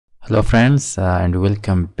Hello friends, and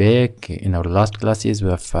welcome back. In our last classes we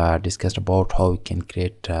have discussed about how we can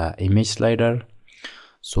create image slider.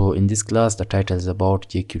 So in this class the title is about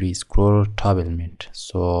Jquery scroll tab element.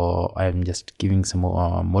 So I'm just giving some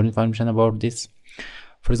more information about this.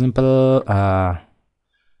 For example,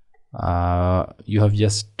 you have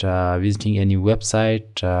just visiting any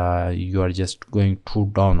website, you are just going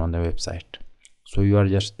down on the website, so you are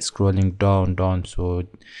just scrolling down. So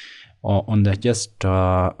on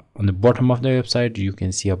the bottom of the website you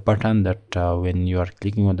can see a button that when you are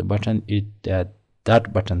clicking on the button,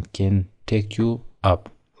 that button can take you up.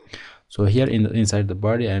 So here inside the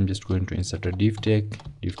body I am just going to insert a div tag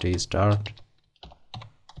start,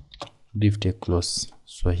 div tag close.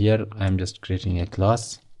 So here I am just creating a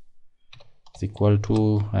class is equal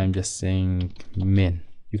to, I'm just saying main.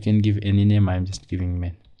 You can give any name, I'm just giving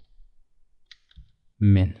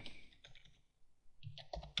main.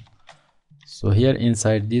 So here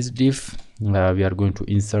inside this div we are going to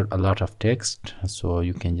insert a lot of text, so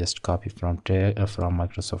you can just copy from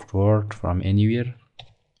Microsoft Word, from anywhere.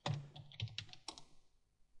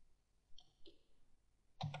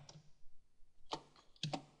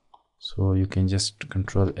 So you can just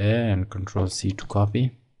Control A and Control C to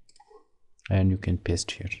copy, and you can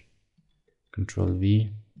paste here. Control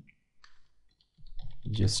V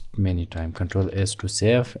just many times, Control S to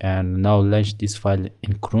save, and now launch this file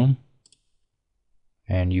in Chrome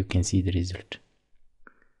and you can see the result.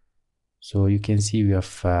 So you can see we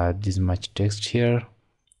have this much text here,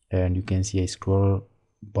 and you can see a scroll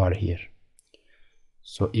bar here.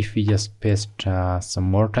 So if we just paste some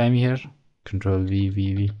more time here, Control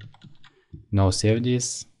V, now save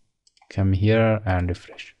this, come here and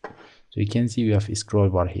refresh. So you can see we have a scroll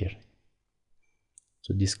bar here.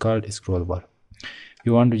 So this is called a scroll bar.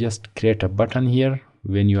 You want to just create a button here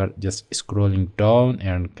when you are just scrolling down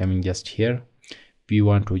and coming just here. We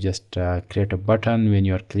want to just create a button when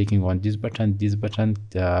you are clicking on this button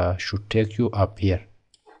should take you up here.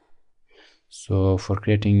 So for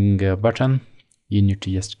creating a button you need to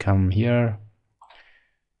just come here.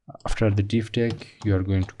 After the div tag you are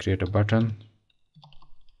going to create a button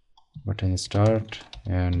start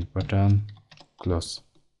and button close.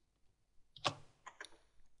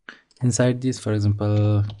 Inside this, for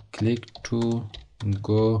example, click to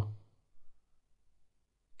go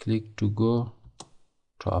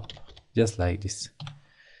top, just like this.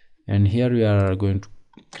 And here we are going to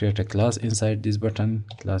create a class inside this button.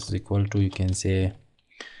 Class is equal to, you can say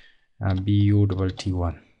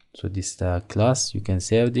bu-t1. so this is the class. You can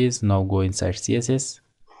save this. Now go inside CSS.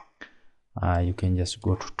 You can just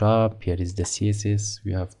go to top. Here is the CSS.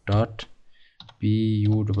 We have dot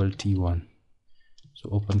bu-t1. So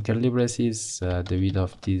open curly braces, the width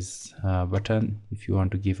of this button. If you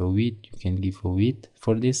want to give a width, you can give a width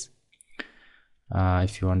for this.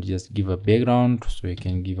 If you want to just give a background, so you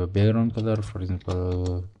can give a background color, for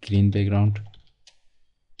example green background,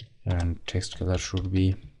 and text color should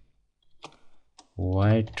be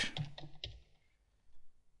white.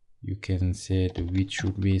 You can say the width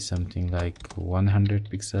should be something like 100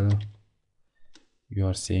 pixel. You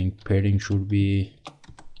are saying padding should be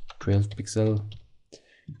 12 pixel.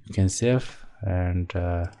 You can save and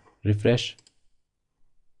refresh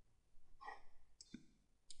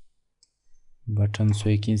button. So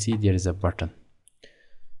you can see there is a button.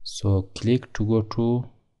 So click to go to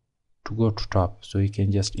top. So you can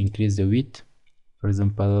just increase the width. For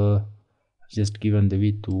example, just given the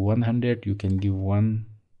width to 100, you can give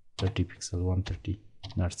 130 pixel, 130,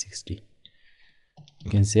 not 60.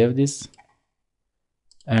 You can save this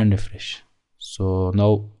and refresh. So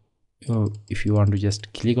now if you want to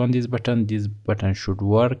just click on this button should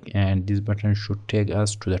work, and this button should take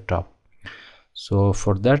us to the top. So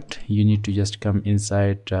for that you need to just come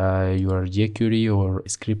inside your Jquery or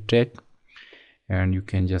script tag, and you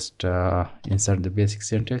can just insert the basic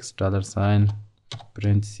syntax, $,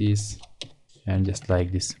 parentheses, and just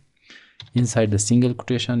like this. Inside the single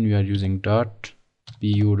quotation we are using dot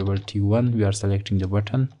bu-t1. We are selecting the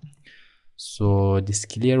button, so this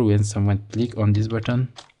clear when someone click on this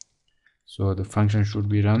button. So the function should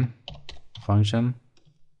be run function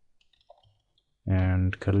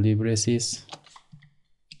and curly braces.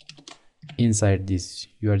 Inside this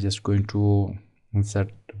you are just going to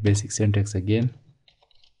insert basic syntax again,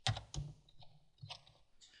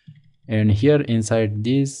 and here inside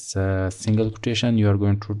this single quotation you are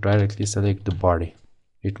going to directly select the body.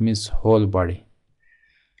 It means whole body,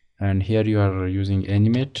 and here you are using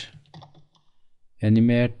animate,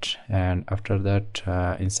 and after that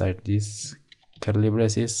inside this curly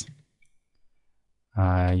braces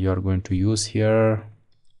you are going to use here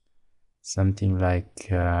something like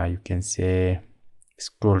you can say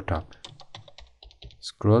scroll top,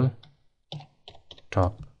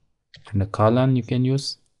 and a colon you can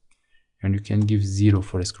use, and you can give 0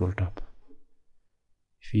 for scroll top.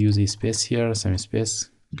 If you use a space here, some space,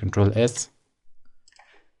 Control S,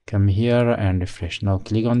 come here and refresh. Now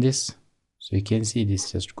click on this, so you can see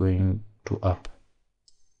this just going to up.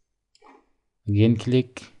 Again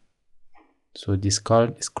click, so this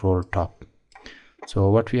called scroll top. So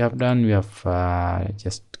what we have done, we have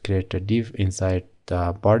just create a div inside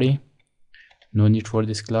the body, no need for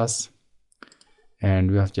this class,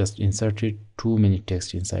 and we have just inserted too many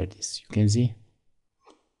text inside this. You can see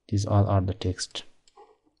these all are the text,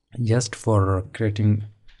 just for creating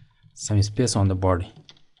some space on the body.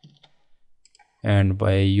 And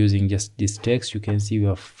by using just this text, you can see we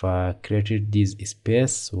have created this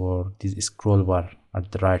space or this scroll bar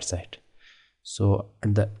at the right side. So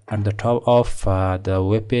at the top of the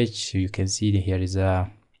web page, you can see here is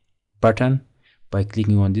a button. By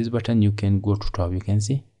clicking on this button, you can go to top. You can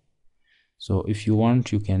see. So if you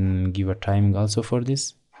want, you can give a timing also for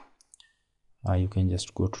this. You can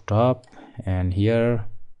just go to top, and here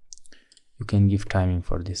you can give timing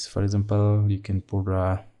for this. For example, you can put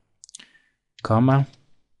a comma,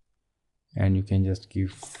 and you can just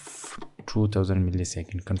give 2000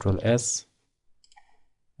 milliseconds. Control S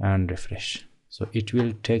and refresh. So it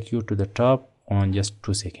will take you to the top on just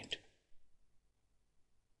 2 seconds.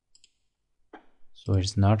 So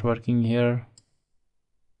it's not working here.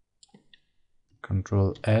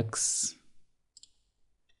 Control X,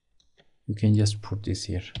 you can just put this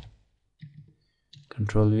here.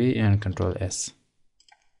 Control V and Control S,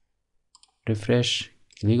 refresh,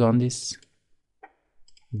 click on this.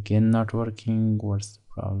 Again not working. What's the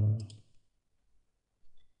problem?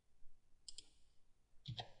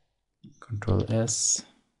 Control S,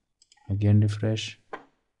 again refresh.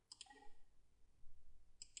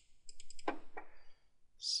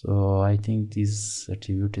 So I think this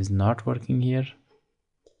attribute is not working here.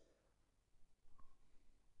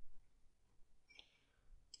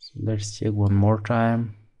 So let's check one more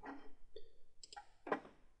time.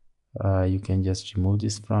 You can just remove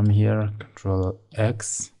this from here. Control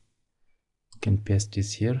X, you can paste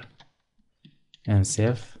this here and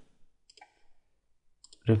save,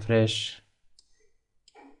 refresh,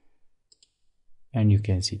 and you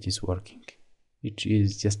can see it is working. It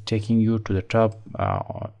is just taking you to the top,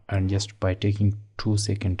 and just by taking 2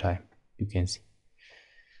 second time, you can see.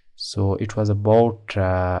 So it was about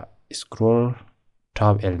scroll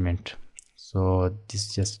top element. So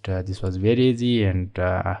this was very easy, and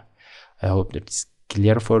I hope that's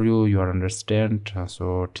clear for you. You understand.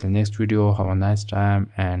 So till next video, have a nice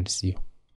time and see you.